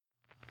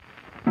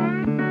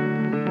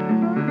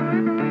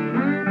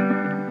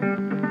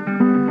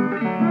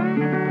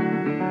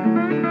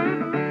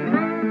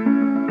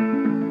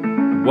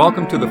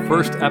welcome to the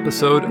first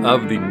episode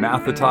of the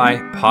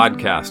Matthetai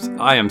podcast.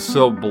 I am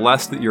so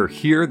blessed that you're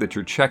here, that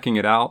you're checking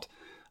it out.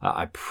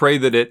 I pray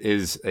that it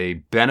is a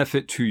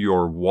benefit to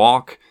your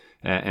walk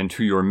and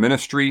to your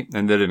ministry,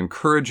 and that it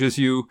encourages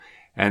you,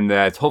 and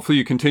that hopefully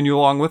you continue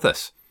along with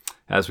us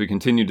as we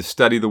continue to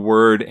study the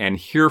Word and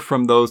hear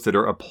from those that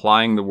are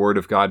applying the Word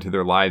of God to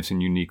their lives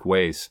in unique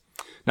ways.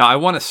 Now, I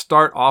want to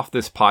start off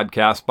this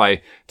podcast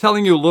by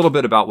telling you a little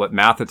bit about what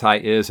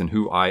Matthetai is and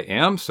who I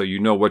am, so you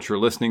know what you're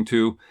listening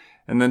to,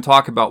 and then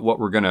talk about what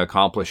we're going to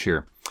accomplish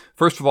here.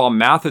 First of all,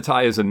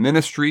 Matthetai is a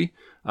ministry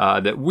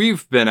that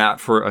we've been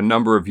at for a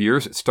number of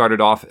years. It started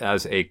off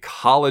as a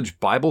college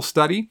Bible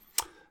study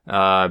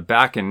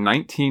back in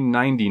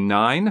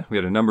 1999. We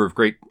had a number of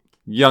great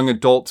young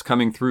adults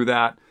coming through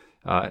that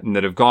and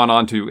that have gone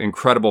on to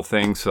incredible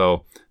things.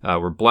 So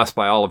we're blessed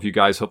by all of you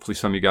guys. Hopefully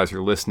some of you guys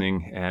are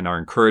listening and are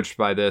encouraged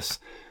by this.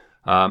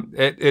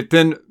 It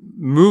then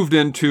moved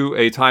into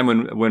a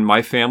time when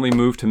my family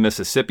moved to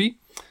Mississippi.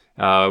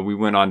 We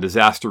went on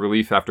disaster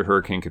relief after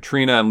Hurricane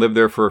Katrina and lived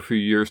there for a few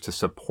years to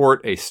support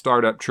a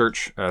startup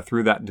church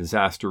through that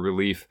disaster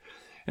relief.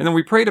 And then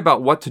we prayed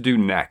about what to do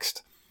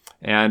next.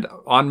 And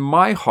on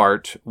my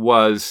heart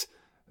was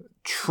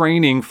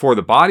training for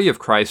the body of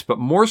Christ, but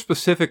more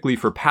specifically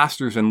for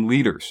pastors and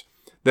leaders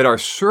that are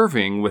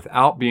serving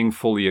without being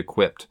fully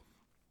equipped.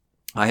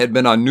 I had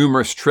been on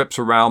numerous trips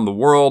around the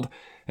world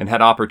and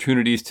had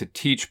opportunities to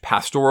teach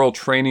pastoral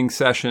training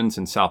sessions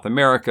in South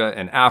America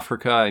and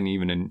Africa and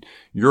even in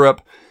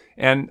Europe,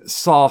 and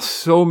saw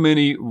so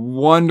many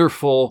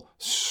wonderful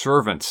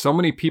servants, so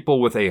many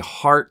people with a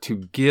heart to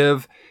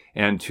give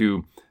and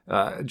to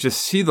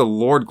just see the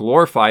Lord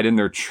glorified in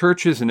their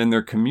churches and in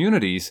their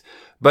communities,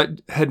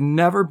 but had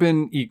never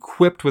been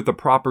equipped with the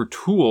proper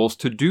tools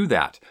to do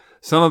that.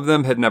 Some of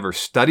them had never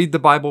studied the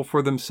Bible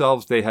for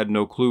themselves. They had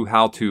no clue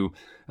how to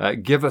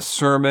give a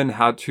sermon,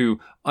 how to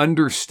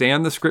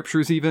understand the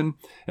scriptures even.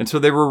 And so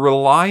they were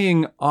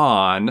relying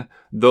on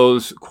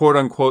those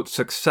quote-unquote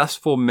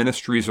successful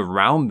ministries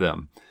around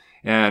them.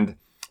 And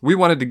we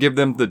wanted to give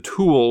them the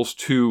tools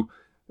to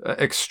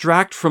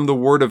extract from the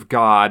Word of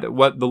God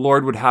what the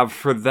Lord would have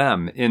for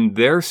them in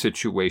their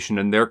situation,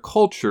 in their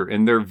culture,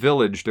 in their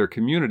village, their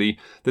community,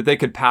 that they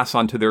could pass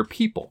on to their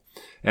people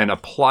and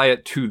apply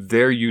it to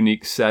their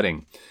unique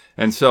setting.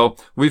 And so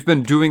we've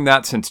been doing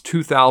that since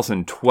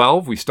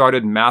 2012. We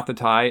started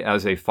Matthetai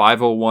as a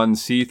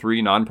 501c3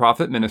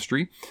 nonprofit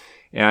ministry,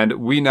 and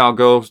we now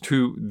go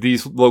to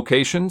these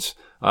locations.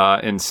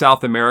 In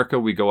South America,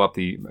 we go up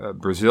the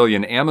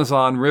Brazilian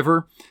Amazon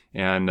River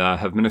and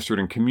have ministered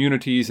in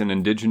communities and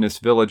indigenous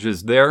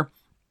villages there.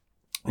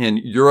 In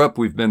Europe,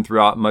 we've been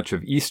throughout much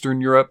of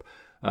Eastern Europe,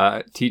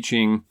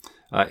 teaching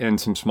in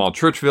some small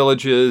church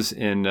villages,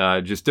 in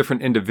just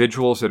different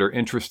individuals that are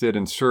interested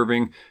in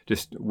serving,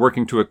 just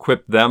working to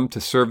equip them to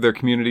serve their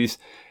communities.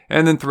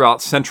 And then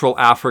throughout Central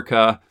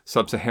Africa,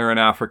 Sub-Saharan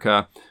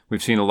Africa,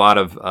 we've seen a lot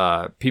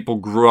of people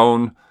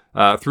grown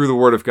through the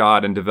Word of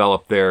God and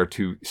develop there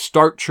to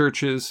start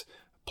churches,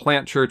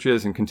 plant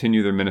churches, and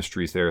continue their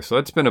ministries there. So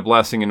it's been a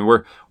blessing, and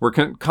we're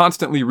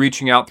constantly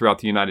reaching out throughout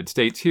the United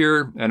States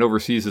here and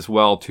overseas as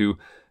well to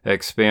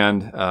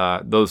expand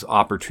those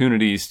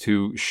opportunities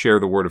to share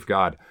the Word of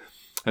God.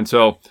 And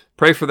so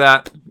pray for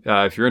that.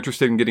 If you're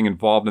interested in getting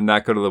involved in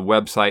that, go to the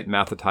website,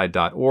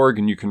 matthetai.org,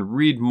 and you can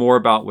read more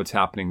about what's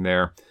happening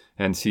there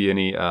and see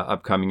any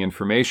upcoming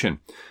information.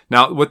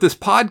 Now, with this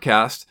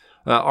podcast,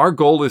 our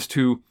goal is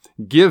to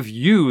give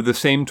you the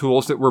same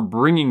tools that we're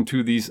bringing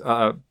to these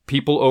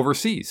people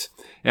overseas.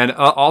 And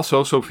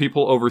also so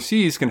people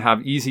overseas can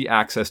have easy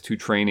access to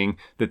training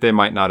that they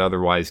might not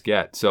otherwise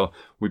get. So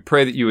we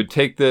pray that you would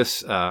take this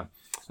to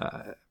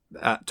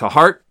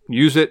heart,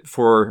 use it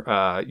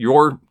for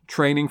your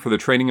training, for the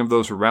training of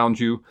those around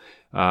you.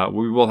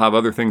 We will have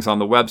other things on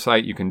the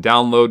website. You can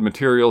download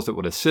materials that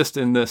would assist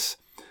in this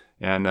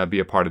and be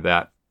a part of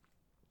that.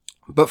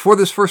 But for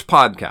this first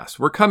podcast,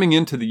 we're coming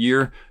into the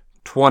year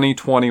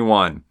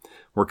 2021.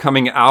 We're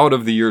coming out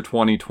of the year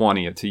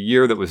 2020. It's a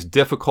year that was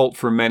difficult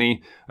for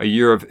many, a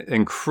year of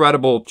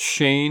incredible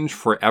change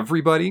for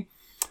everybody.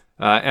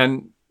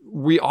 And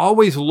we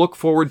always look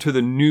forward to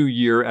the new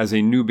year as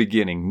a new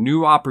beginning,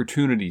 new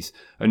opportunities,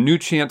 a new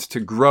chance to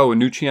grow, a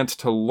new chance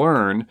to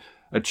learn,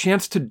 a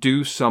chance to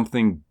do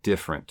something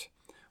different.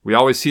 We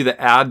always see the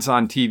ads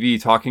on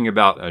TV talking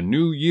about a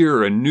new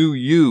year, a new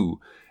you.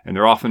 And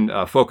they're often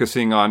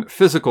focusing on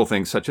physical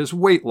things such as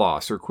weight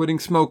loss or quitting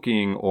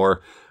smoking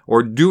or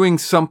doing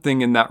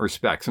something in that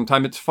respect.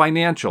 Sometimes it's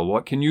financial.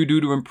 What can you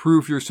do to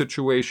improve your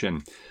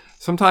situation?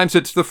 Sometimes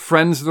it's the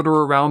friends that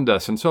are around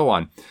us and so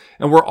on.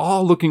 And we're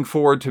all looking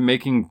forward to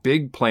making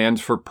big plans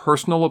for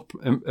personal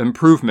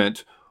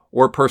improvement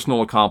or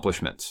personal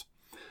accomplishments.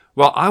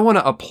 Well, I want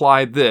to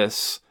apply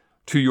this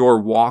to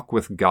your walk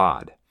with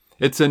God.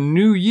 It's a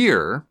new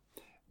year.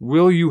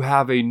 Will you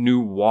have a new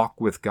walk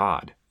with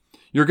God?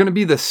 You're going to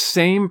be the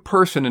same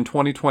person in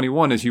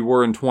 2021 as you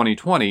were in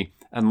 2020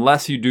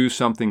 unless you do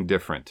something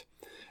different.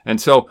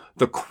 And so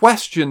the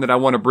question that I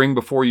want to bring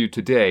before you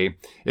today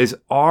is,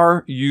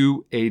 are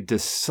you a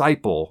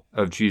disciple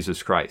of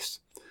Jesus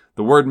Christ?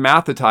 The word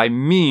mathetai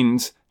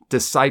means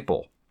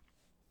disciple.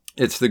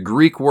 It's the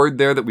Greek word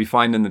there that we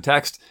find in the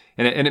text,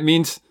 and it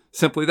means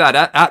simply that.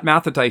 At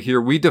Mathetai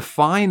here, we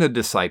define a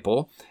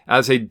disciple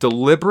as a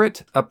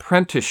deliberate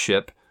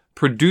apprenticeship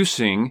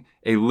producing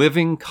a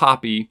living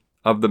copy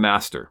of the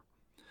master.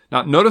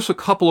 Now, notice a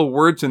couple of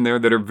words in there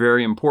that are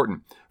very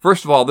important.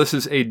 First of all, this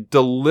is a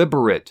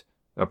deliberate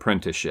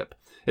apprenticeship.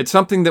 It's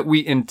something that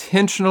we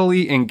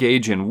intentionally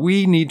engage in.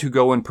 We need to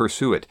go and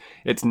pursue it.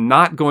 It's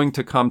not going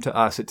to come to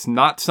us. It's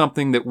not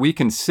something that we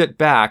can sit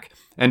back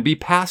and be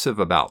passive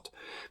about.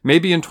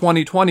 Maybe in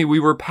 2020, we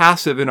were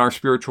passive in our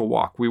spiritual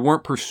walk. We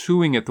weren't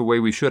pursuing it the way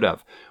we should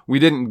have. We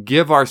didn't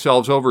give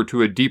ourselves over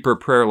to a deeper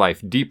prayer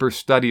life, deeper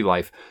study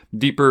life,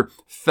 deeper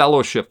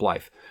fellowship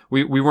life.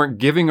 We weren't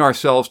giving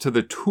ourselves to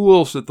the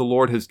tools that the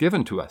Lord has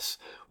given to us.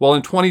 Well,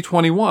 in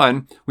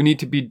 2021, we need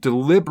to be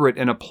deliberate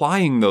in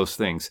applying those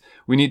things.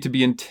 We need to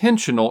be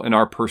intentional in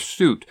our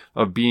pursuit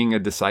of being a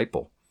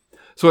disciple.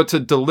 So it's a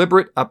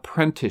deliberate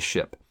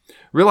apprenticeship.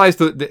 Realize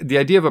the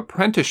idea of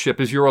apprenticeship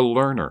is you're a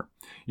learner.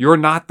 You're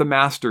not the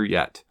master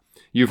yet.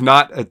 You've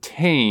not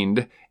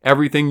attained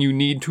everything you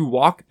need to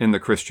walk in the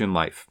Christian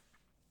life.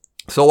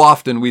 So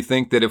often we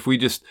think that if we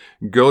just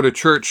go to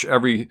church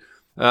every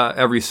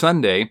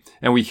Sunday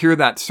and we hear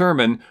that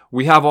sermon,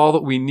 we have all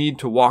that we need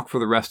to walk for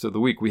the rest of the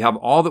week. We have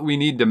all that we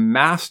need to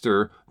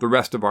master the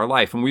rest of our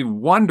life. And we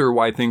wonder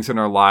why things in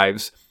our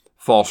lives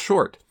fall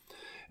short.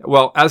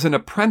 Well, as an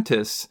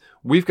apprentice,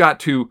 we've got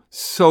to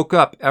soak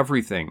up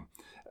everything.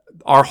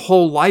 Our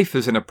whole life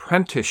is an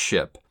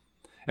apprenticeship,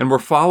 and we're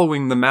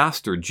following the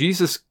master.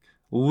 Jesus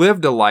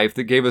lived a life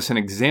that gave us an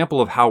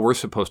example of how we're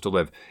supposed to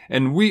live.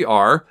 And we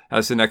are,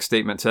 as the next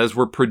statement says,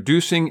 we're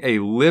producing a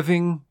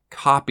living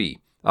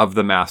copy of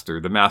the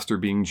master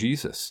being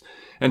Jesus.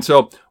 And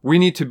so we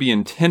need to be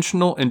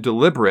intentional and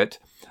deliberate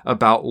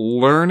about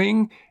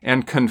learning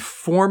and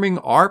conforming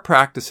our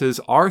practices,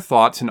 our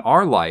thoughts, and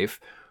our life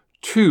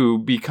to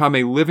become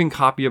a living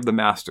copy of the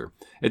master.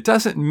 It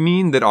doesn't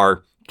mean that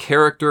our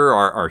character,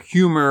 our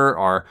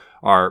humor,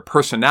 our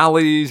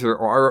personalities,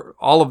 or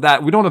all of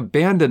that, we don't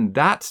abandon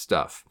that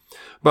stuff.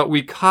 But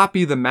we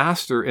copy the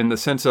master in the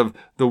sense of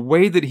the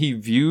way that he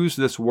views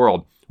this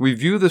world. We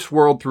view this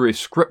world through a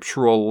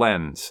scriptural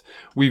lens.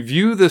 We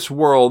view this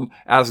world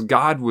as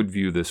God would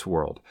view this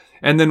world.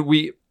 And then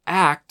we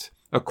act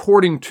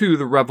according to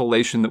the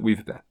revelation that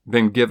we've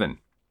been given.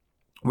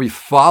 We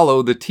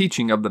follow the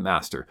teaching of the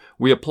master.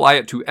 We apply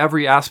it to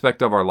every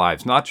aspect of our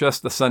lives, not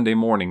just the Sunday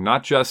morning,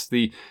 not just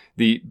the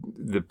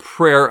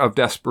prayer of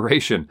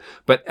desperation,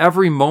 but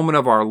every moment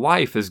of our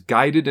life is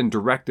guided and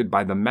directed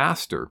by the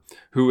master,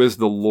 who is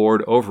the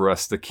Lord over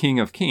us, the King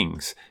of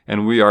Kings,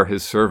 and we are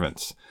his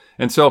servants.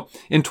 And so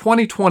in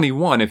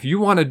 2021, if you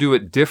want to do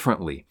it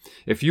differently,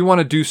 if you want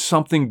to do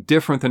something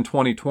different than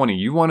 2020,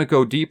 you want to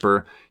go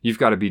deeper, you've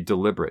got to be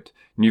deliberate.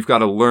 And you've got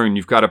to learn,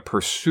 you've got to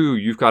pursue,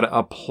 you've got to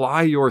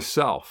apply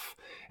yourself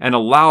and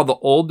allow the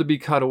old to be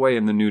cut away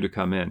and the new to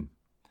come in.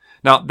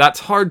 Now,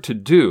 that's hard to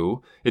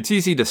do. It's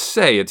easy to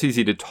say, it's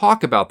easy to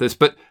talk about this,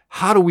 but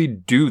how do we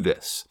do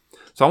this?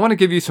 So I want to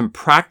give you some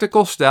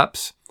practical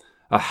steps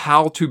of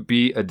how to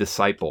be a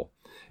disciple.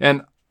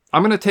 And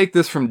I'm going to take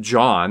this from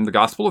John, the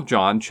Gospel of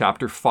John,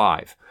 chapter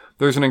 5.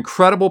 There's an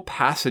incredible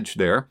passage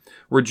there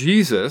where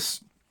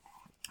Jesus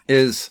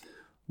is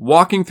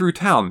walking through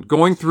town,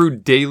 going through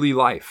daily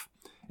life,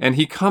 and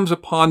he comes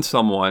upon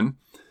someone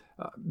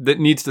that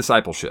needs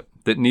discipleship,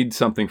 that needs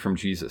something from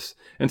Jesus.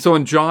 And so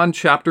in John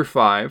chapter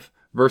 5,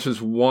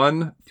 verses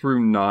 1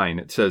 through 9,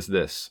 it says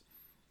this: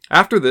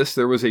 After this,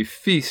 there was a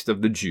feast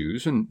of the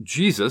Jews, and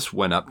Jesus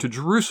went up to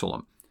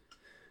Jerusalem.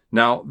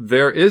 Now,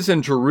 there is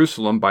in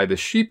Jerusalem by the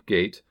sheep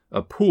gate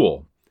a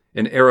pool,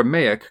 in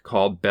Aramaic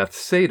called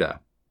Bethesda,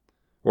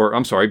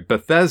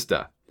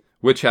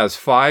 which has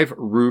 5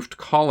 roofed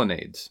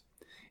colonnades.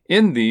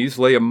 In these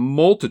lay a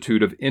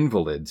multitude of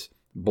invalids,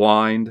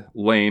 blind,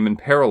 lame, and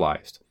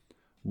paralyzed.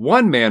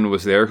 One man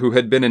was there who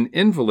had been an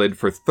invalid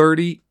for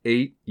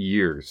 38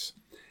 years.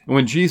 And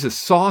when Jesus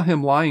saw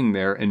him lying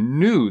there and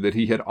knew that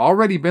he had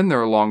already been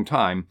there a long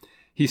time,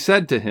 he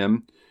said to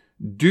him,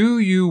 "Do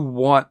you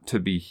want to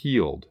be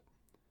healed?"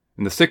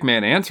 And the sick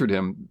man answered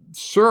him,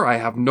 "Sir, I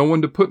have no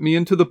one to put me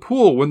into the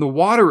pool when the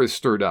water is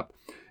stirred up.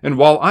 And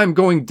while I'm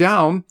going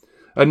down,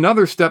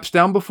 another steps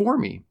down before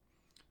me."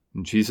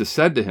 And Jesus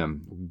said to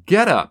him,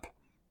 "Get up,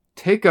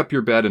 take up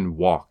your bed and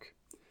walk."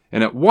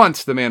 And at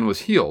once the man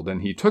was healed,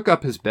 and he took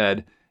up his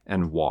bed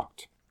and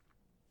walked.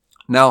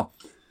 Now,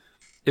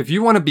 if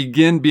you want to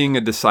begin being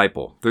a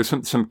disciple, there's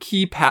some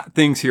key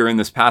things here in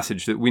this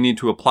passage that we need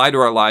to apply to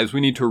our lives.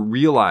 We need to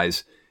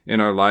realize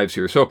in our lives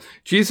here. So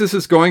Jesus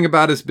is going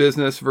about his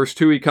business. Verse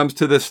 2, he comes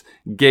to this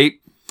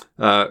gate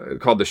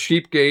called the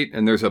sheep gate,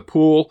 and there's a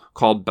pool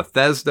called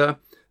Bethesda.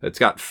 It's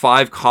got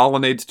 5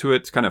 colonnades to it.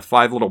 It's kind of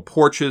 5 little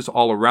porches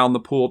all around the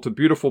pool. It's a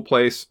beautiful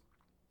place.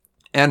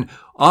 And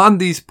on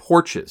these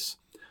porches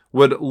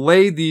would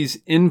lay these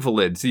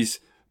invalids, these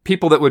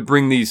people that would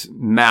bring these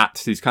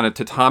mats, these kind of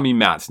tatami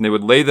mats, and they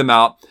would lay them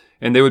out,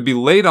 and they would be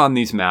laid on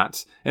these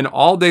mats. And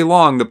all day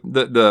long,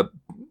 the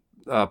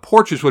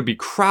porches would be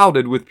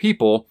crowded with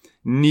people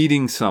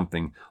needing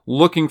something,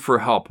 looking for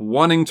help,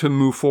 wanting to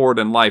move forward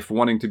in life,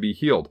 wanting to be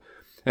healed.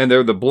 And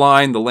they're the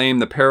blind, the lame,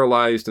 the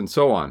paralyzed, and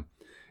so on.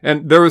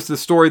 And there was the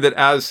story that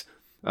as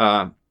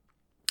the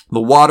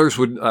waters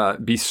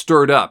would be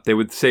stirred up, they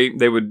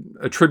would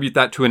attribute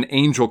that to an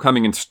angel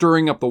coming and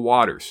stirring up the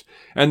waters.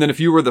 And then if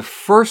you were the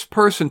first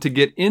person to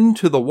get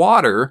into the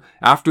water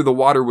after the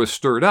water was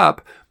stirred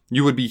up,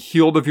 you would be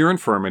healed of your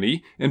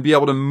infirmity and be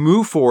able to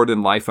move forward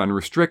in life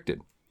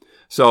unrestricted.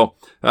 So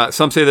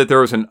some say that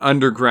there was an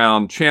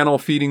underground channel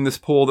feeding this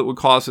pool that would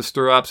cause to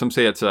stir up. Some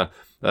say it's a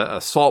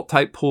salt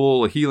type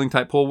pool, a healing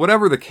type pool.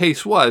 Whatever the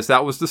case was,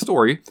 that was the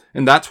story.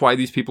 And that's why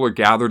these people are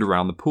gathered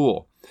around the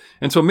pool.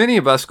 And so many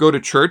of us go to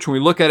church and we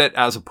look at it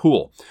as a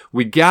pool.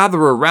 We gather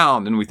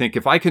around and we think,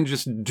 if I can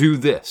just do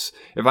this,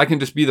 if I can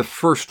just be the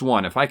first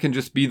one, if I can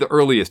just be the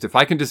earliest, if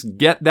I can just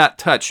get that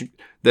touch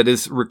that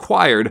is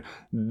required,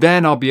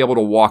 then I'll be able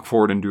to walk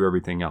forward and do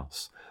everything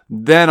else.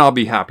 Then I'll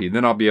be happy.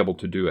 Then I'll be able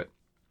to do it.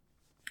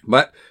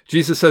 But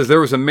Jesus says there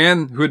was a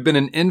man who had been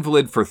an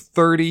invalid for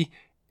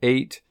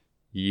 38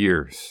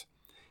 years.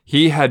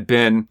 He had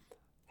been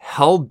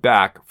held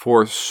back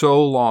for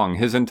so long.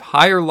 His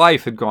entire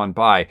life had gone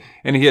by,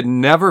 and he had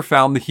never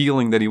found the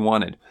healing that he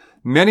wanted.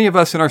 Many of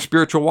us in our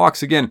spiritual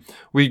walks, again,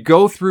 we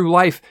go through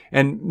life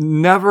and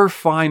never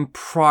find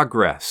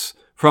progress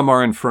from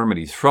our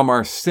infirmities, from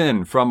our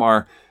sin, from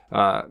our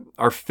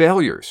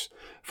failures,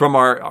 from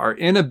our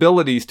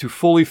inabilities to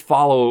fully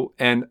follow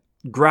and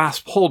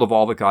grasp hold of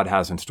all that God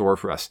has in store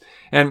for us.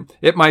 And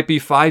it might be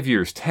 5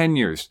 years, 10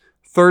 years,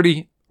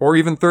 30, or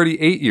even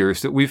 38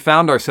 years that we've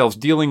found ourselves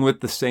dealing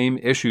with the same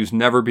issues,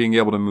 never being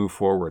able to move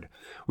forward.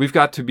 We've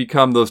got to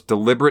become those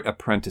deliberate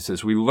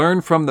apprentices. We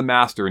learn from the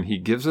master, and he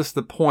gives us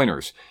the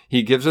pointers.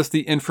 He gives us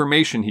the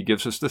information. He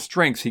gives us the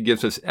strengths. He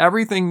gives us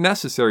everything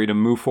necessary to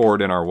move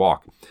forward in our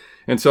walk.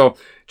 And so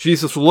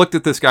Jesus looked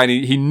at this guy,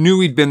 and he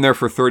knew he'd been there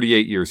for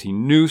 38 years. He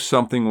knew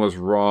something was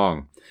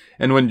wrong.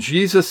 And when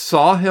Jesus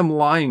saw him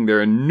lying there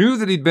and knew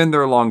that he'd been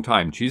there a long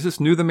time, Jesus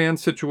knew the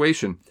man's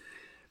situation.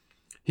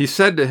 He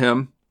said to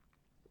him,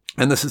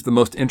 and this is the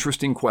most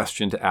interesting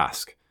question to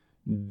ask,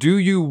 do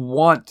you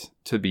want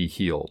to be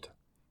healed?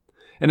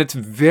 And it's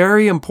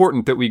very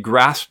important that we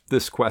grasp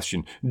this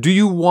question. Do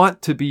you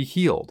want to be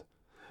healed?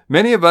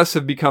 Many of us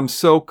have become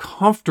so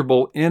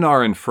comfortable in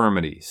our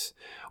infirmities.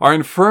 Our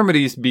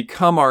infirmities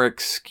become our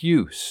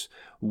excuse.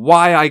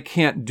 Why I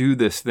can't do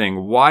this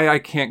thing, why I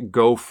can't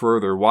go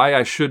further, why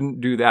I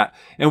shouldn't do that.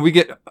 And we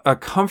get a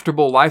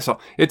comfortable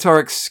lifestyle. It's our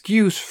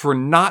excuse for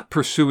not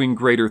pursuing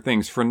greater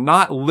things, for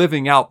not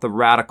living out the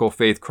radical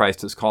faith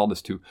Christ has called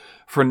us to,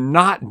 for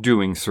not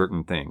doing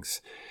certain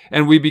things.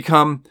 And we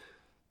become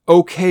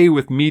okay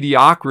with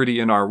mediocrity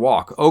in our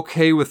walk,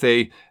 okay with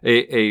a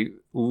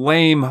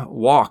lame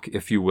walk,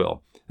 if you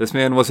will. This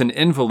man was an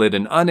invalid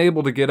and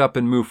unable to get up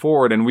and move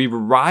forward. And we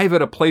arrive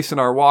at a place in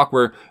our walk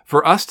where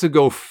for us to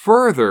go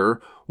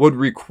further would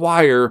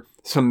require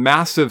some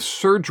massive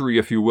surgery,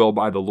 if you will,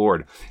 by the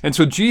Lord. And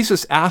so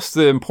Jesus asked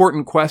the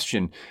important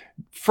question.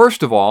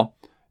 First of all,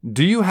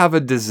 do you have a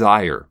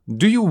desire?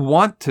 Do you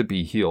want to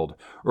be healed?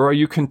 Or are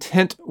you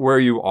content where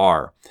you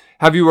are?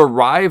 Have you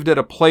arrived at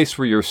a place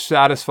where you're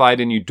satisfied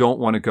and you don't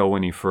want to go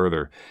any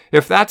further?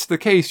 If that's the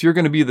case, you're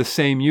going to be the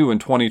same you in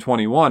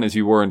 2021 as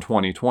you were in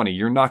 2020.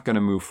 You're not going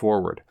to move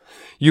forward.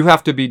 You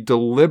have to be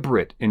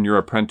deliberate in your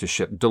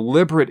apprenticeship,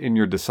 deliberate in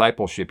your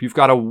discipleship. You've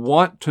got to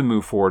want to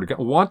move forward,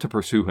 want to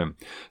pursue him.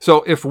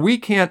 So if we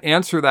can't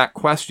answer that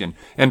question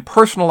and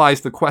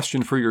personalize the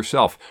question for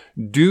yourself,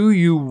 do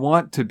you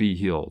want to be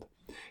healed?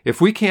 If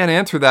we can't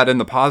answer that in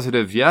the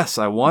positive, yes,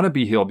 I want to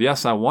be healed,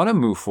 yes, I want to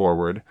move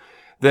forward,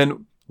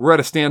 then we're at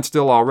a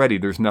standstill already.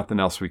 There's nothing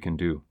else we can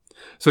do.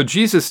 So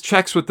Jesus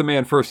checks with the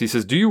man first. He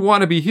says, do you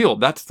want to be healed?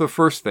 That's the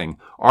first thing.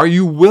 Are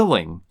you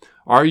willing?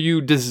 Are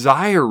you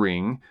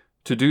desiring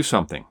to do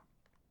something?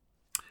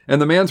 And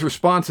the man's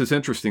response is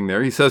interesting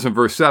there. He says in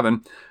verse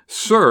 7,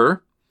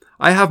 Sir,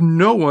 I have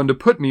no one to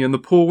put me in the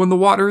pool when the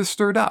water is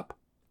stirred up.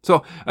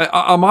 So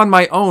I'm on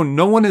my own.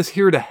 No one is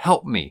here to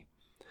help me.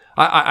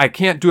 I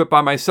can't do it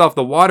by myself.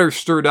 The water's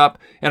stirred up,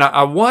 and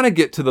I want to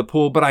get to the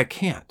pool, but I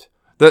can't.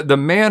 The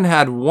man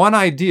had one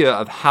idea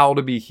of how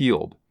to be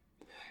healed,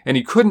 and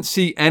he couldn't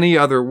see any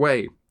other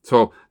way.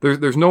 So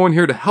there's no one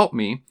here to help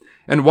me.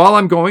 And while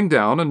I'm going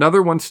down,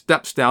 another one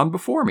steps down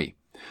before me.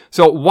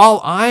 So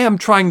while I am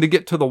trying to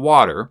get to the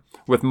water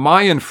with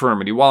my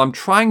infirmity, while I'm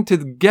trying to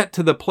get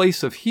to the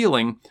place of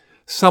healing,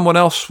 someone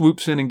else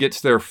swoops in and gets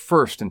there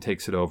first and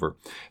takes it over.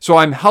 So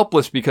I'm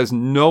helpless because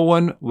no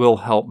one will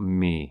help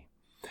me.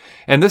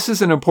 And this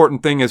is an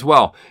important thing as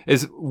well,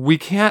 is we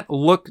can't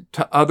look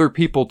to other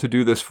people to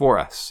do this for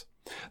us.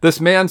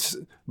 This man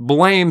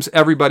blames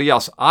everybody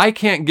else. I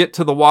can't get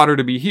to the water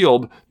to be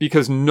healed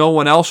because no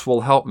one else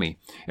will help me,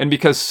 and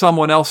because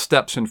someone else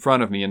steps in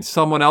front of me and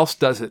someone else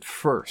does it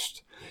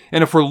first.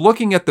 And if we're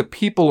looking at the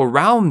people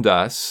around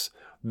us,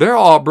 they're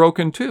all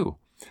broken too.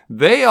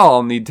 They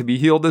all need to be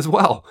healed as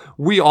well.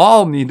 We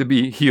all need to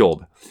be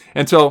healed.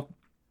 And so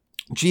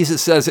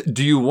Jesus says,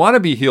 do you want to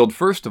be healed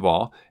first of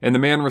all? And the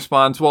man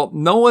responds, well,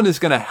 no one is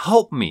going to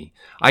help me.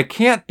 I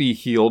can't be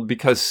healed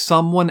because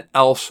someone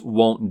else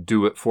won't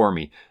do it for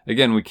me.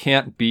 Again, we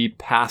can't be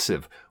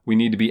passive. We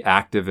need to be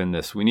active in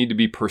this. We need to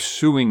be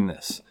pursuing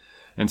this.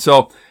 And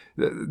so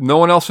no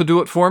one else will do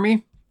it for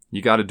me.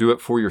 You got to do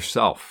it for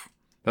yourself.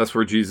 That's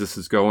where Jesus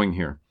is going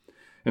here.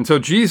 And so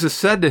Jesus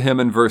said to him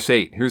in verse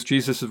 8, here's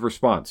Jesus'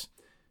 response.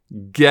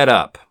 Get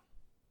up,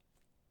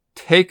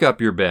 take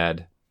up your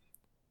bed,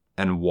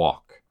 and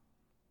walk.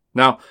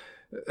 Now,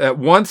 at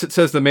once it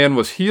says the man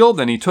was healed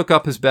and he took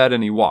up his bed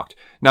and he walked.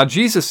 Now,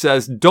 Jesus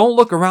says, don't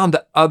look around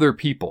to other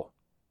people.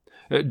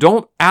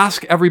 Don't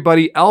ask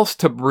everybody else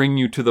to bring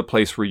you to the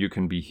place where you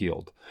can be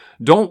healed.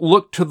 Don't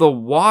look to the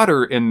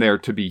water in there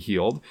to be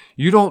healed.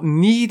 You don't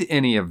need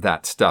any of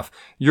that stuff.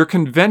 Your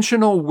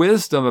conventional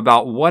wisdom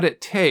about what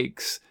it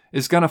takes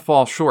is going to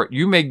fall short.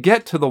 You may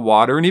get to the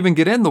water and even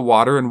get in the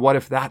water, and what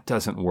if that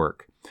doesn't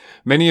work?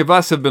 Many of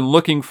us have been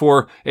looking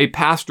for a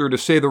pastor to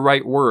say the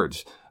right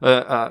words,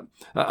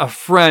 a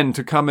friend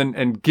to come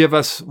and give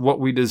us what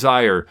we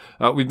desire.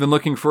 We've been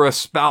looking for a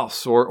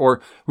spouse,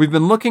 or we've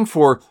been looking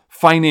for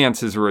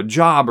finances or a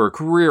job or a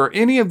career, or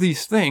any of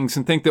these things,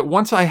 and think that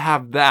once I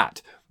have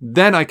that,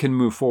 then I can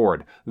move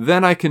forward.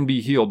 Then I can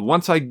be healed.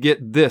 Once I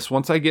get this,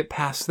 once I get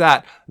past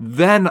that,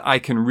 then I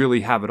can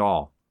really have it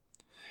all.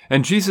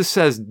 And Jesus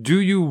says,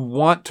 do you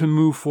want to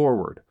move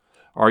forward?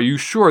 Are you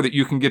sure that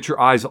you can get your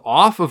eyes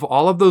off of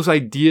all of those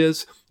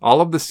ideas,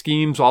 all of the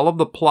schemes, all of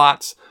the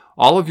plots,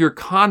 all of your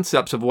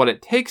concepts of what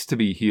it takes to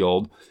be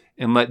healed,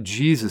 and let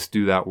Jesus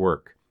do that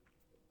work?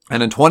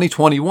 And in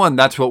 2021,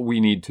 that's what we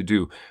need to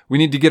do. We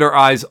need to get our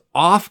eyes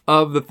off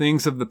of the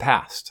things of the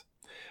past,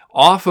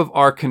 off of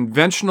our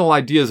conventional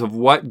ideas of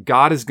what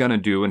God is going to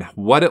do and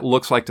what it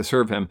looks like to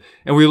serve him.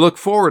 And we look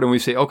forward and we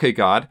say, okay,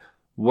 God,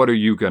 what are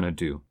you going to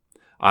do?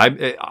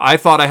 I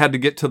thought I had to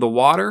get to the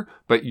water,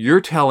 but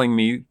you're telling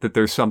me that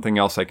there's something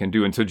else I can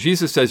do. And so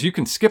Jesus says, you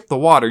can skip the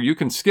water. You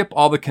can skip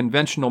all the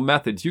conventional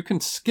methods. You can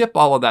skip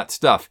all of that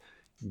stuff.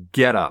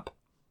 Get up.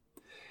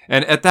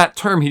 And at that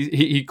term,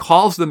 he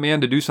calls the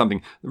man to do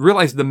something.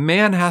 Realize the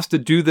man has to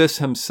do this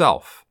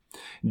himself.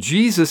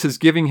 Jesus is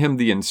giving him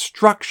the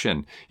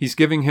instruction. He's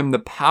giving him the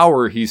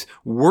power. He's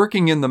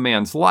working in the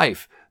man's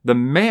life. The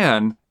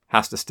man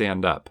has to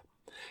stand up.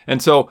 And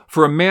so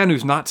for a man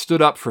who's not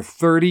stood up for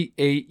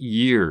 38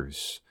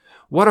 years,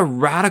 what a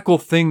radical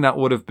thing that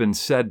would have been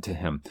said to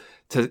him.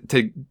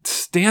 To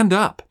stand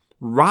up,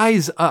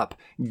 rise up,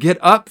 get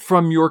up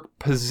from your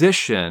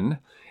position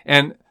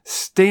and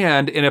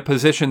stand in a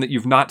position that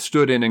you've not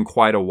stood in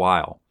quite a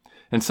while.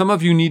 And some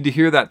of you need to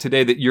hear that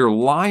today, that you're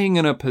lying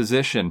in a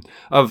position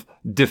of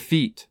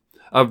defeat,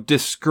 of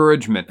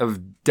discouragement,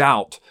 of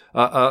doubt.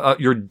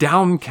 You're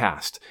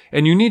downcast.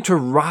 And you need to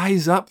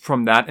rise up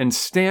from that and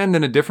stand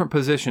in a different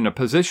position, a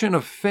position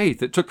of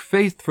faith. It took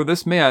faith for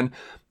this man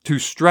to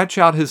stretch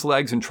out his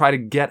legs and try to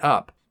get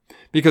up.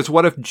 Because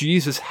what if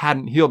Jesus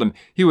hadn't healed him?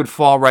 He would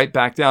fall right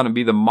back down and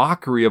be the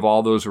mockery of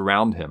all those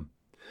around him.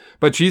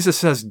 But Jesus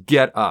says,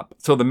 get up.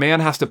 So the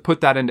man has to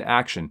put that into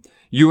action.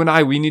 You and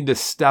I, we need to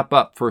step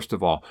up, first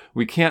of all.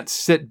 We can't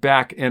sit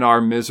back in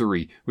our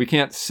misery. We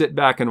can't sit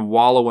back and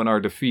wallow in our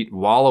defeat,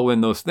 wallow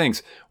in those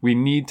things. We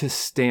need to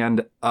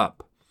stand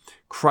up.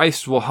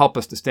 Christ will help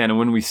us to stand. And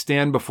when we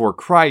stand before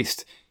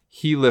Christ,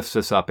 he lifts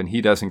us up and he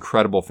does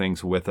incredible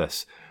things with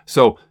us.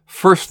 So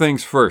first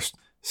things first,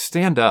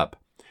 stand up.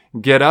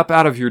 Get up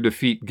out of your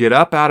defeat. Get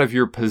up out of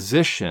your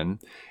position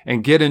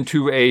and get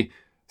into a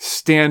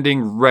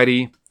standing,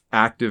 ready,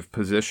 active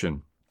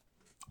position.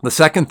 The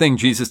second thing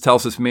Jesus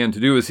tells this man to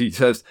do is he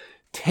says,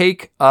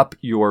 take up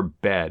your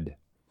bed.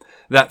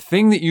 That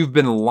thing that you've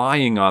been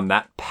lying on,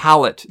 that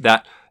pallet,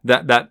 that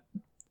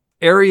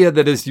area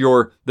that is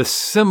the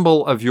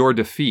symbol of your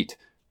defeat,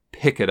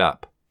 pick it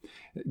up.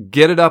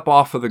 Get it up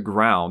off of the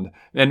ground.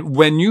 And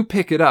when you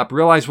pick it up,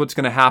 realize what's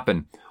going to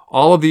happen.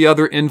 All of the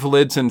other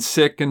invalids and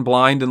sick and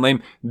blind and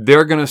lame,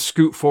 they're going to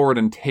scoot forward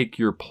and take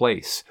your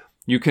place.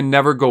 You can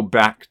never go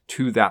back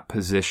to that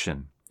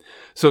position.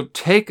 So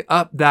take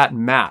up that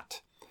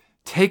mat.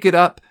 Take it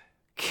up,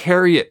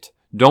 carry it.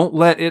 Don't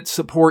let it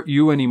support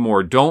you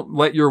anymore. Don't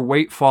let your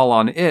weight fall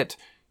on it.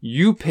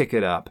 You pick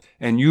it up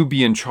and you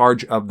be in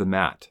charge of the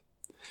mat.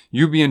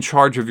 You be in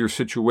charge of your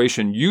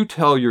situation. You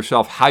tell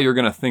yourself how you're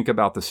going to think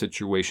about the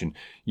situation.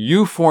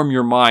 You form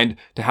your mind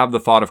to have the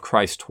thought of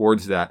Christ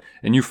towards that,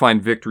 and you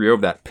find victory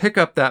over that. Pick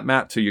up that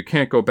mat so you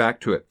can't go back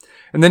to it.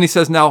 And then he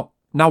says, now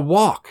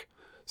walk.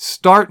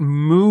 Start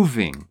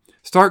moving.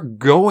 Start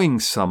going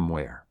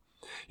somewhere.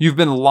 You've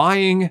been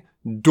lying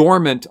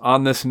dormant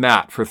on this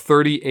mat for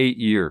 38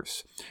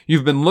 years.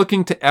 You've been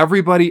looking to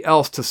everybody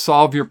else to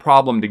solve your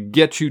problem, to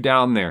get you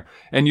down there.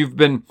 And you've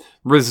been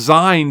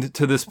resigned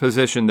to this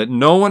position that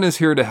no one is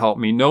here to help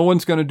me. No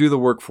one's going to do the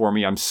work for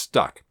me. I'm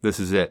stuck. This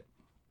is it.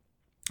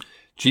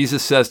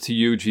 Jesus says to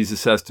you, Jesus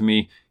says to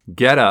me,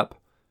 get up,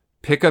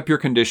 pick up your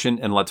condition,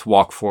 and let's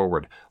walk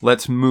forward.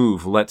 Let's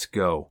move. Let's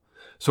go.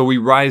 So we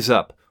rise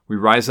up. We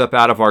rise up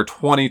out of our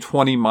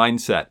 2020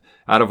 mindset,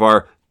 out of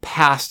our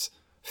past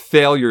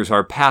failures,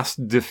 our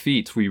past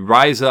defeats. We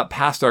rise up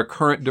past our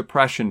current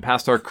depression,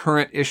 past our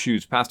current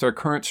issues, past our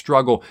current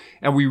struggle,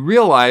 and we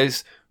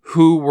realize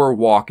who we're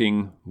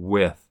walking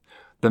with.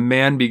 The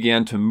man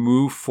began to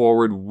move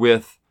forward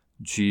with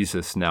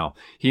Jesus now.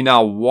 He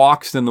now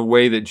walks in the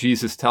way that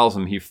Jesus tells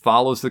him. He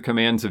follows the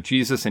commands of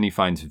Jesus and he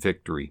finds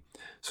victory.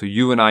 So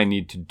you and I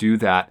need to do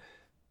that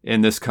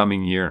in this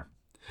coming year.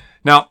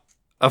 Now,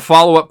 a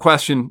follow-up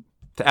question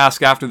to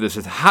ask after this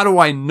is, how do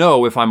I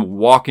know if I'm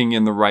walking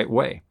in the right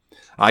way?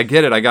 I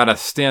get it. I got to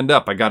stand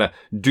up. I got to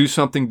do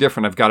something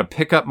different. I've got to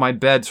pick up my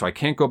bed, so I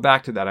can't go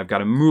back to that. I've got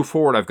to move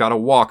forward. I've got to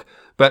walk.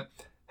 But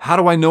how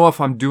do I know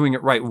if I'm doing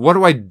it right? What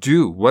do I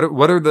do? What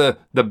are the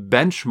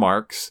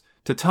benchmarks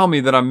to tell me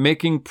that I'm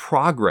making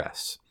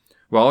progress?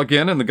 Well,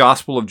 again, in the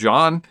Gospel of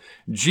John,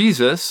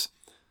 Jesus,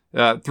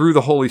 through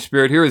the Holy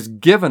Spirit here, has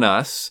given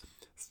us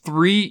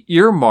 3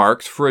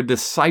 earmarks for a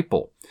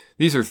disciple.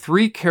 These are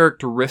 3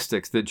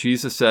 characteristics that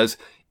Jesus says,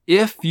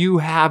 if you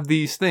have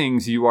these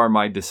things, you are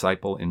my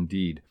disciple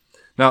indeed.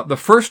 Now, the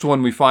first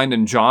one we find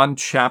in John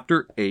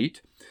chapter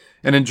 8.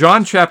 And in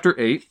John chapter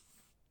 8,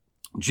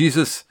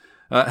 Jesus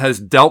has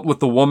dealt with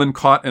the woman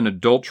caught in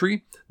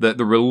adultery. The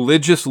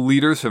religious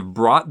leaders have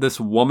brought this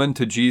woman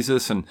to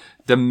Jesus and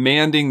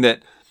demanding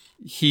that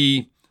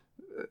he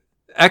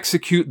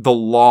execute the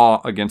law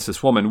against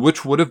this woman,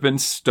 which would have been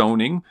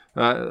stoning,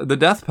 the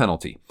death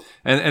penalty.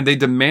 And they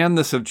demand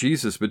this of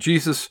Jesus, but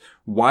Jesus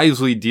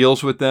wisely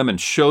deals with them and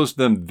shows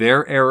them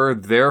their error,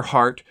 their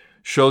heart,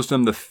 shows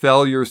them the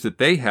failures that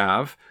they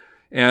have,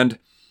 and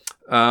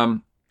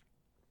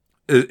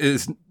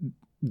is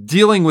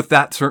dealing with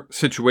that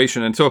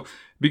situation. And so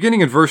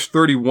beginning in verse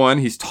 31,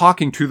 he's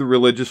talking to the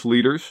religious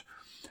leaders.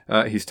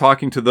 He's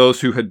talking to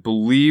those who had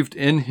believed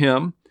in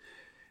him.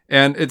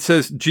 And it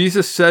says,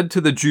 Jesus said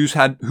to the Jews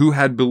who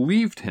had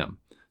believed him.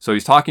 So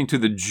he's talking to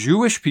the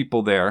Jewish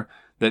people there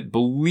that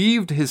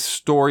believed his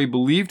story,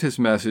 believed his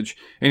message.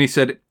 And he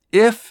said,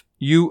 if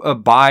you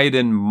abide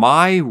in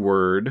my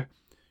word,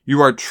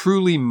 you are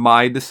truly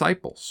my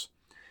disciples.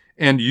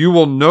 And you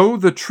will know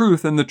the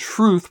truth, and the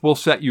truth will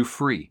set you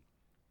free.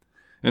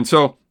 And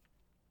so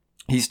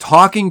he's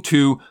talking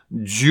to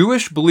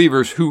Jewish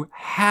believers who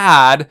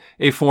had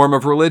a form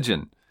of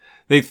religion.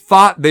 They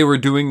thought they were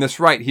doing this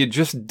right. He had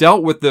just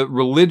dealt with the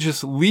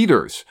religious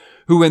leaders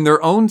who in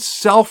their own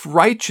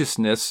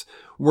self-righteousness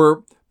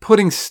were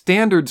putting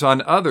standards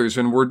on others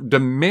and were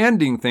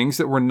demanding things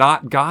that were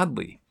not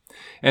godly.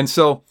 And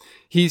so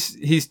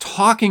he's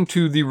talking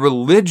to the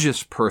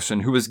religious person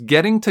who is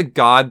getting to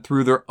God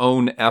through their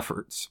own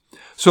efforts.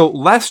 So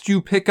lest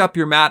you pick up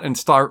your mat and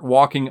start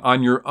walking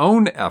on your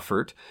own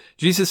effort,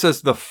 Jesus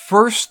says the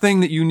first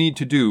thing that you need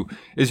to do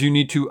is you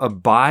need to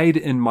abide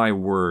in my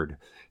word.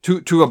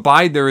 To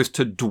abide there is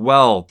to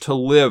dwell, to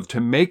live,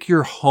 to make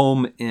your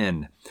home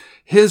in.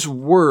 His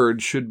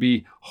word should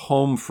be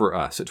home for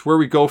us. It's where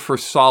we go for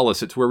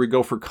solace. It's where we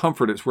go for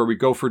comfort. It's where we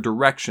go for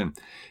direction.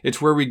 It's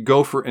where we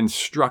go for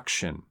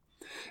instruction.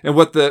 And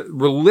what the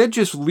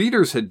religious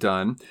leaders had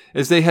done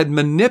is they had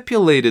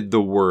manipulated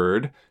the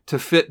word to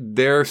fit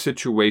their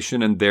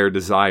situation and their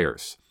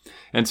desires.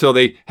 And so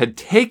they had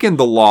taken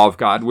the law of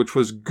God, which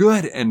was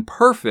good and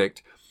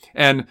perfect,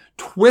 and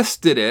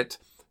twisted it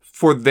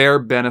for their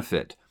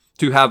benefit,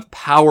 to have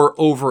power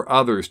over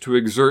others, to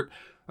exert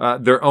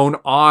their own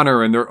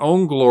honor and their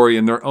own glory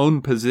and their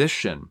own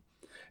position.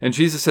 And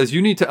Jesus says,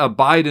 you need to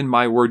abide in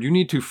my word. You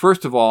need to,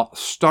 first of all,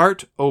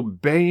 start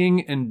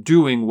obeying and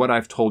doing what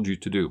I've told you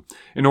to do.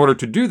 In order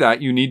to do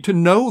that, you need to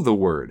know the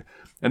word.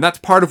 And that's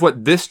part of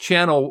what this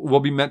channel will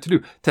be meant to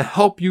do, to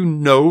help you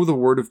know the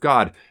word of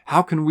God.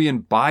 How can we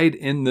abide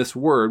in this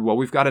word? Well,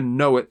 we've got to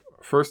know it,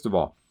 first of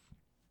all.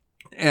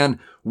 And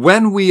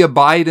when we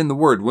abide in the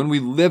word, when we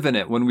live in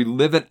it, when we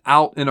live it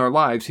out in our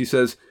lives, he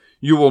says,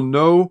 you will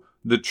know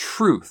the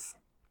truth,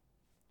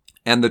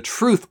 and the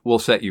truth will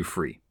set you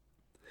free.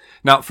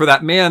 Now, for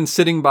that man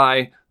sitting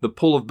by the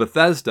pool of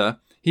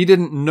Bethesda, he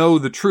didn't know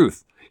the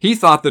truth. He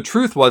thought the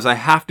truth was, I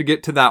have to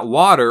get to that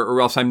water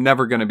or else I'm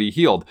never going to be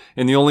healed.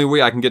 And the only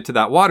way I can get to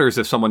that water is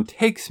if someone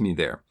takes me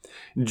there.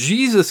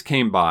 Jesus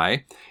came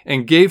by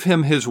and gave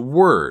him his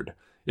word.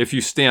 If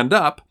you stand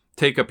up,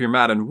 take up your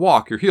mat and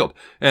walk, you're healed.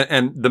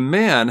 And the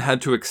man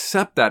had to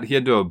accept that. He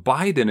had to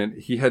abide in it.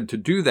 He had to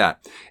do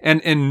that.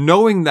 And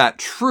knowing that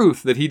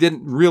truth, that he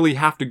didn't really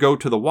have to go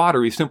to the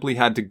water, he simply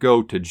had to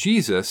go to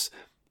Jesus,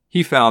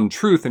 he found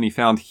truth and he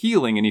found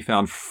healing and he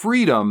found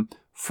freedom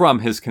from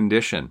his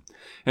condition.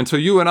 And so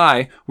you and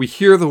I, we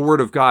hear the word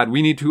of God.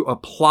 We need to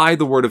apply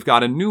the word of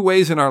God in new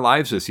ways in our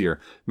lives this year.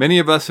 Many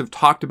of us have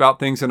talked about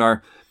things in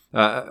our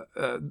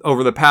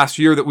over the past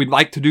year that we'd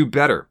like to do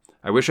better.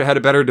 I wish I had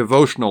a better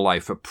devotional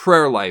life, a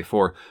prayer life,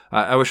 or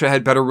I wish I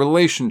had better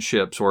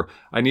relationships, or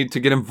I need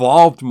to get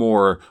involved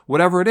more,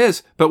 whatever it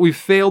is, but we've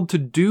failed to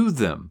do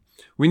them.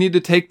 We need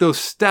to take those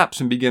steps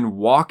and begin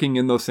walking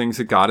in those things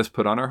that God has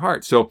put on our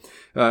hearts. So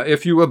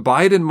if you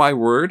abide in my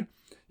word,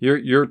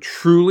 you're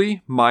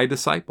truly my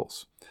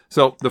disciples.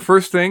 So the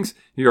first things,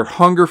 your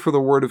hunger for the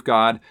word of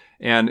God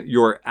and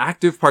your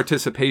active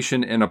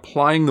participation in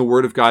applying the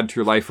word of God to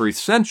your life are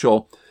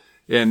essential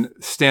in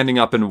standing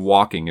up and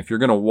walking. If you're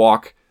going to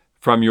walk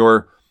from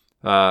your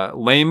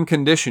lame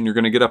condition, you're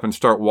going to get up and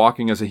start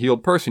walking as a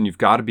healed person. You've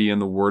got to be in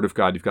the Word of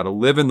God. You've got to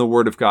live in the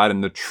Word of God,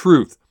 and the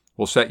truth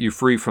will set you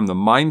free from the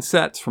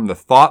mindsets, from the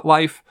thought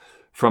life,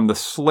 from the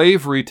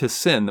slavery to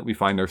sin that we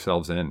find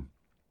ourselves in.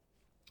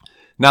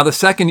 Now, the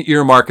second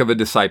earmark of a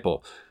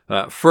disciple,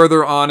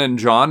 further on in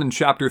John, in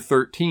chapter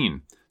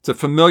 13. It's a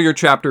familiar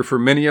chapter for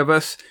many of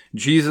us.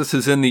 Jesus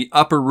is in the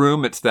upper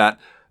room. It's that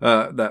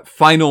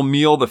final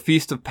meal, the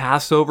Feast of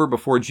Passover,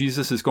 before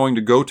Jesus is going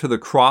to go to the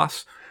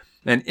cross.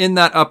 And in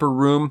that upper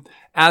room,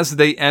 as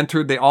they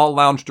entered, they all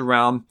lounged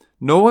around.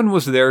 No one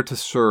was there to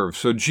serve.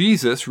 So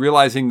Jesus,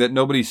 realizing that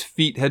nobody's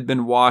feet had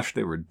been washed,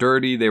 they were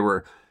dirty, they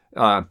were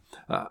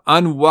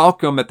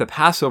unwelcome at the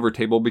Passover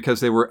table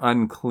because they were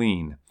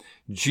unclean.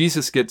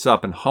 Jesus gets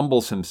up and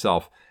humbles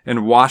himself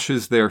and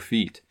washes their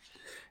feet.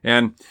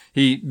 And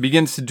he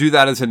begins to do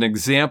that as an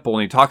example.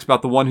 And he talks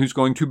about the one who's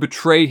going to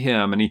betray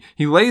him. And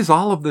he lays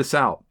all of this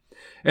out.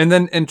 And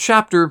then in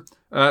chapter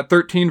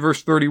 13,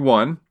 verse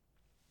 31,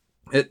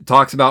 it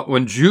talks about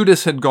when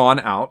Judas had gone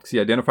out, because he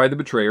identified the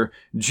betrayer,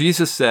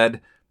 Jesus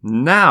said,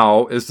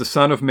 "Now is the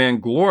Son of Man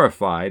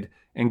glorified,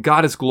 and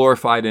God is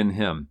glorified in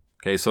him."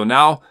 Okay, so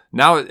now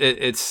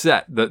it's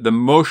set. The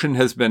motion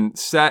has been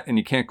set, and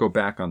you can't go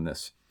back on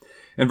this.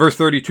 In verse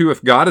 32,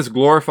 if God is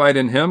glorified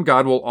in him,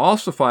 God will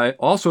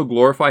also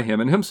glorify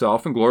him in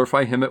himself and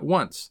glorify him at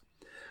once.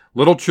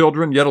 Little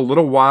children, yet a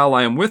little while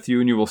I am with you,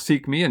 and you will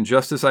seek me. And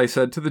just as I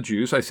said to the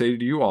Jews, I say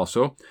to you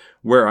also,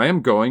 where I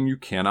am going, you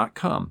cannot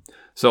come.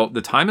 So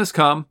the time has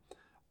come.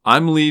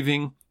 I'm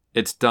leaving.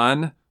 It's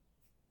done.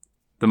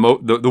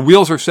 The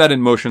wheels are set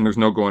in motion. There's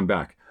no going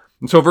back.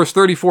 And so verse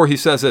 34, he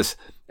says this,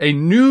 a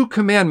new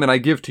commandment I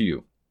give to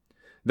you,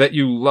 that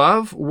you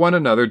love one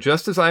another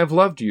just as I have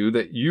loved you,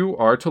 that you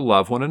are to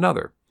love one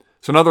another.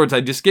 So in other words, I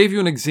just gave you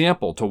an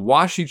example to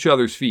wash each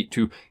other's feet,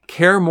 to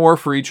care more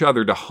for each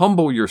other, to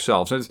humble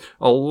yourselves. There's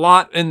a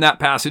lot in that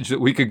passage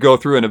that we could go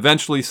through, and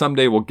eventually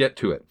someday we'll get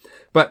to it.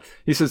 But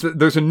he says that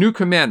there's a new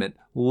commandment,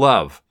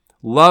 love.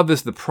 Love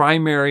is the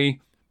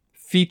primary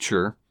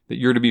feature that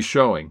you're to be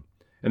showing.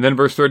 And then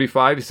verse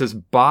 35, he says,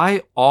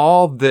 by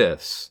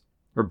this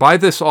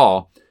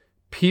all,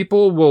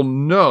 people will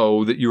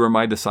know that you are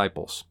my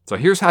disciples. So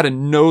here's how to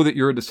know that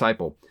you're a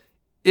disciple.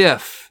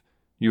 If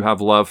you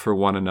have love for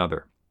one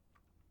another.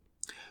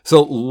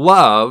 So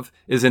love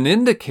is an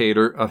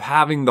indicator of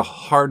having the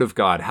heart of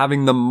God,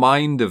 having the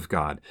mind of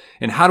God.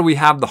 And how do we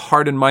have the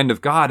heart and mind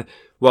of God?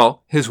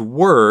 Well, His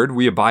Word,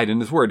 we abide in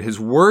His Word. His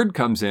Word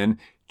comes in,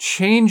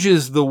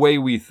 changes the way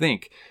we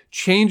think,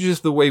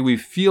 changes the way we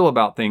feel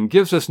about things,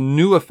 gives us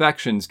new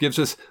affections, gives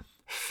us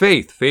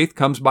faith. Faith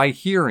comes by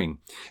hearing.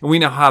 And we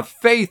now have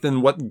faith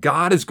in what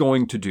God is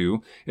going to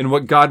do and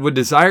what God would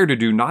desire to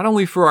do, not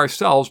only for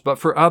ourselves, but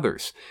for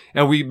others.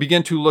 And we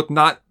begin to look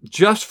not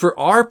just for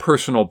our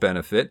personal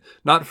benefit,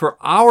 not for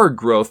our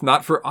growth,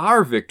 not for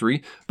our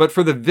victory, but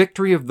for the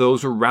victory of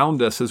those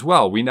around us as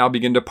well. We now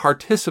begin to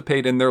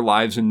participate in their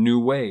lives in new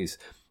ways.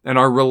 And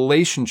our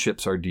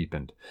relationships are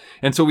deepened.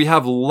 And so we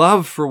have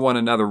love for one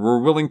another. We're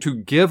willing to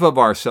give of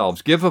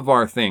ourselves, give of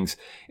our things,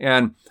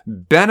 and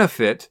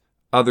benefit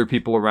other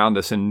people around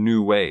us in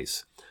new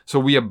ways. So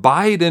we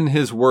abide in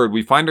His Word.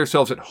 We find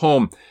ourselves at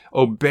home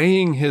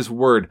obeying His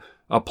Word,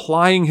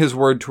 applying His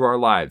Word to our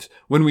lives.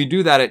 When we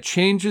do that, it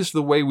changes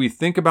the way we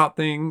think about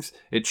things.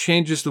 It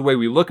changes the way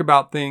we look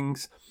about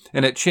things.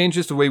 And it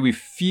changes the way we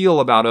feel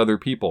about other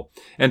people.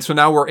 And so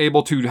now we're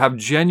able to have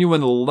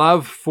genuine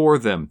love for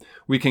them.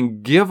 We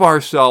can give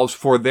ourselves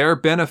for their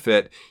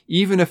benefit,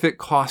 even if it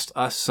costs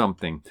us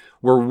something.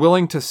 We're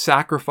willing to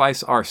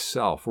sacrifice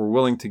ourselves. We're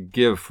willing to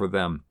give for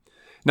them.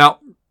 Now,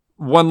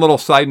 one little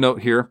side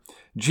note here.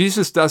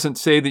 Jesus doesn't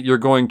say that you're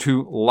going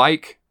to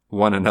like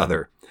one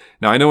another.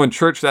 Now, I know in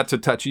church that's a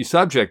touchy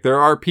subject. There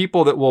are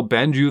people that will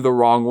bend you the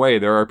wrong way.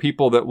 There are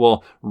people that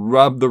will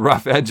rub the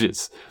rough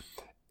edges.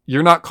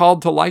 You're not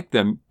called to like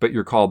them, but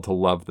you're called to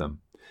love them.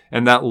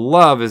 And that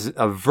love is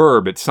a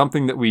verb. It's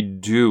something that we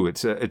do.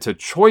 It's a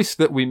choice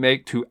that we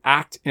make to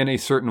act in a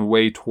certain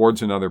way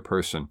towards another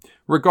person,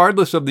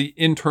 regardless of the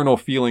internal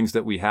feelings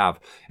that we have.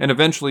 And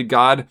eventually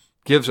God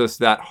gives us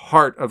that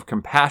heart of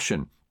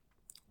compassion,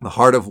 the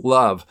heart of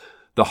love,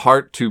 the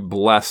heart to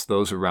bless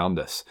those around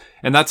us.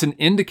 And that's an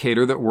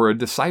indicator that we're a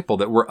disciple,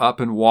 that we're up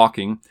and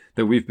walking,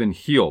 that we've been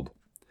healed.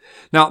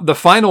 Now, the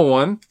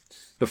final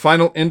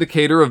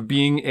indicator of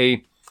being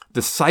a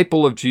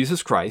disciple of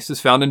Jesus Christ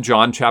is found in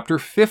John chapter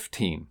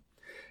 15.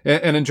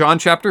 And in John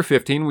chapter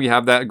 15, we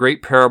have that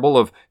great parable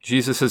of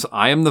Jesus says,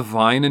 I am the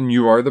vine and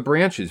you are the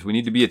branches. We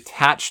need to be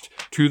attached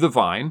to the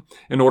vine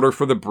in order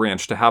for the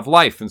branch to have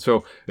life. And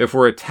so if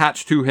we're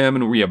attached to Him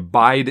and we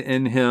abide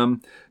in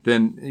Him,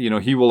 then,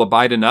 He will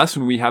abide in us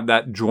and we have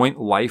that joint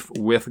life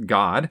with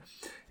God.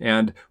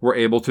 And we're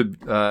able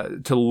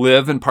to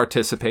live and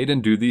participate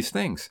and do these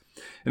things.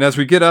 And as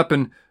we get up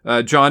in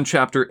John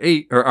chapter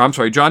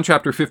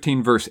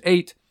 15, verse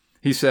 8,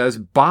 he says,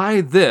 by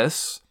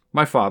this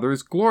my Father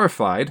is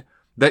glorified,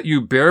 that you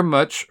bear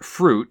much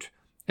fruit,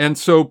 and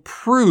so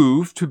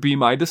prove to be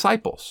my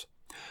disciples.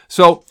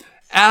 So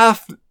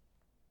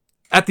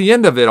at the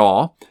end of it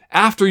all,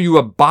 after you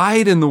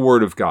abide in the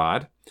Word of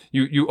God,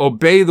 you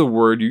obey the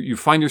Word, you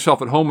find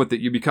yourself at home with it,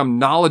 you become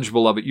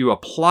knowledgeable of it, you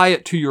apply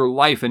it to your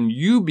life, and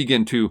you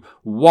begin to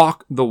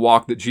walk the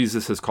walk that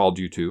Jesus has called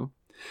you to.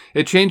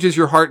 It changes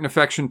your heart and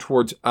affection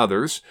towards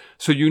others,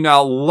 so you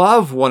now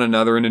love one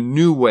another in a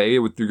new way,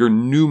 with your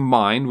new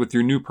mind, with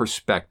your new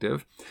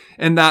perspective,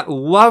 and that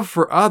love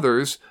for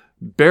others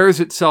bears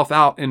itself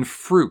out in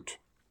fruit.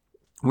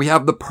 We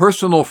have the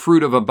personal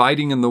fruit of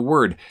abiding in the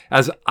Word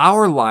as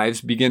our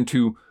lives begin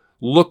to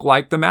look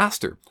like the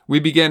Master. We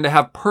begin to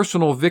have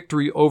personal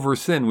victory over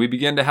sin. We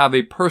begin to have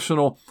a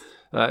personal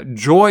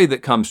joy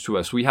that comes to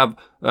us. We have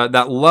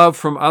that love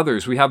from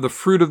others. We have the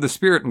fruit of the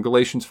Spirit in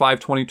Galatians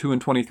 5:22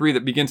 and 23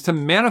 that begins to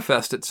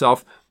manifest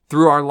itself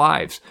through our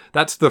lives.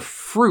 That's the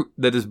fruit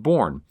that is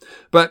born.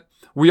 But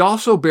we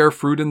also bear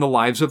fruit in the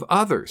lives of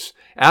others.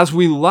 As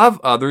we love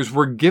others,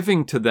 we're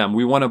giving to them.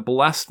 We want to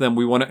bless them.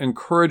 We want to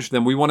encourage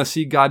them. We want to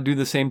see God do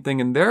the same thing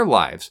in their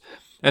lives.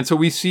 And so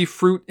we see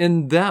fruit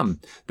in them.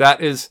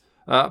 That is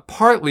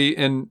partly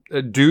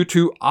due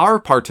to our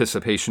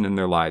participation in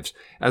their lives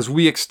as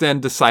we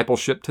extend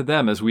discipleship to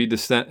them, as we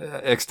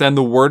extend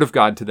the Word of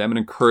God to them and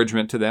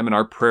encouragement to them and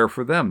our prayer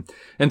for them.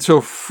 And so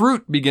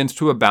fruit begins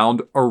to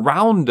abound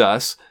around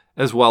us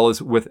as well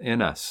as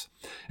within us.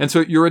 And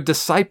so you're a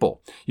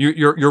disciple.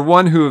 You're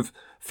one who have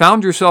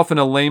found yourself in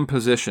a lame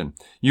position.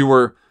 You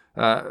were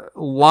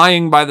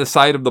lying by the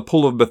side of the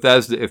pool of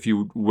Bethesda, if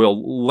you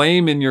will,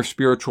 lame in your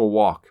spiritual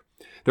walk.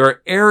 There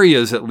are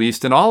areas, at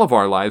least in all of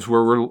our lives,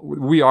 where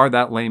we are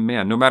that lame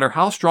man. No matter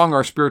how strong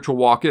our spiritual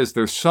walk is,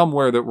 there's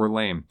somewhere that we're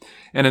lame.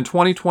 And in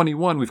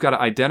 2021, we've got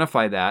to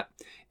identify that,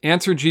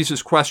 answer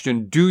Jesus'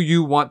 question, do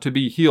you want to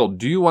be healed?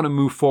 Do you want to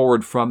move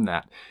forward from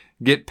that?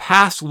 Get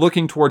past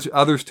looking towards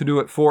others to do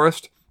it for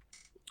us.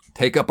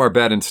 Take up our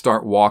bed and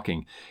start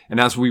walking. And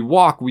as we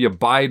walk, we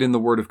abide in the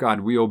Word of God.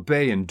 We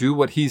obey and do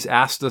what He's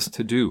asked us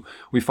to do.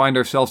 We find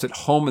ourselves at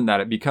home in that.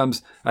 It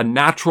becomes a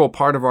natural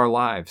part of our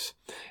lives.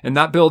 And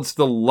that builds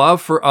the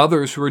love for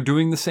others who are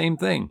doing the same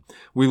thing.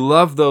 We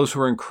love those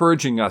who are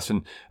encouraging us,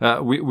 and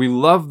we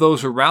love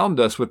those around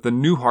us with the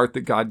new heart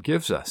that God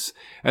gives us.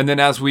 And then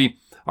as we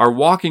are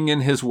walking in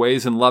His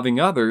ways and loving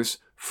others,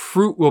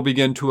 fruit will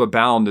begin to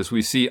abound as we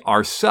see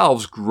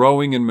ourselves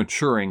growing and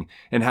maturing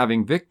and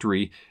having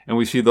victory, and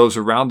we see those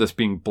around us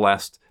being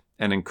blessed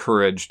and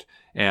encouraged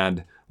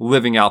and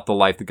living out the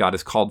life that God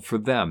has called for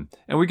them.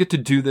 And we get to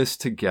do this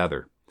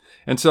together.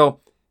 And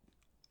so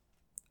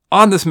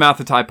on this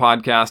Matthetai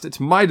podcast, it's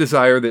my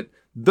desire that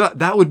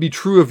that would be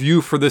true of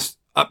you for this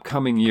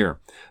upcoming year.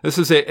 This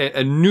is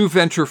a new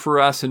venture for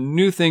us, a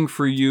new thing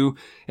for you,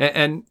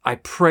 and I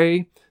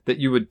pray that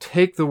you would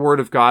take the Word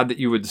of God, that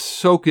you would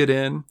soak it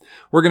in.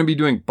 We're going to be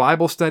doing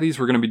Bible studies.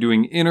 We're going to be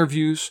doing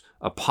interviews,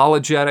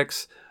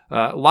 apologetics,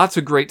 lots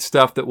of great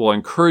stuff that will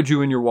encourage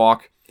you in your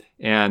walk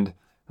and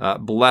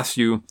bless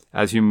you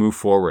as you move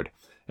forward.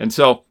 And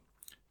so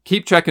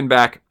keep checking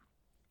back.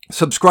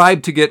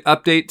 Subscribe to get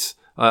updates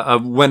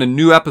of when a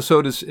new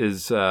episode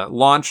is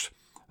launched.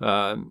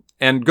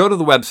 And go to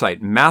the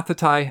website,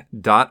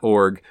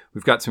 matthetai.org.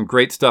 We've got some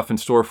great stuff in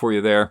store for you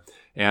there,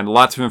 and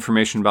lots of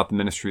information about the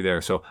ministry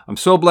there. So I'm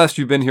so blessed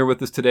you've been here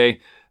with us today.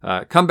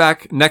 Come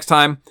back next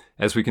time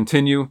as we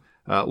continue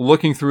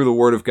looking through the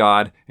Word of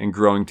God and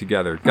growing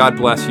together. God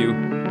bless you,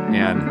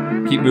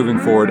 and keep moving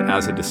forward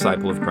as a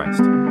disciple of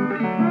Christ.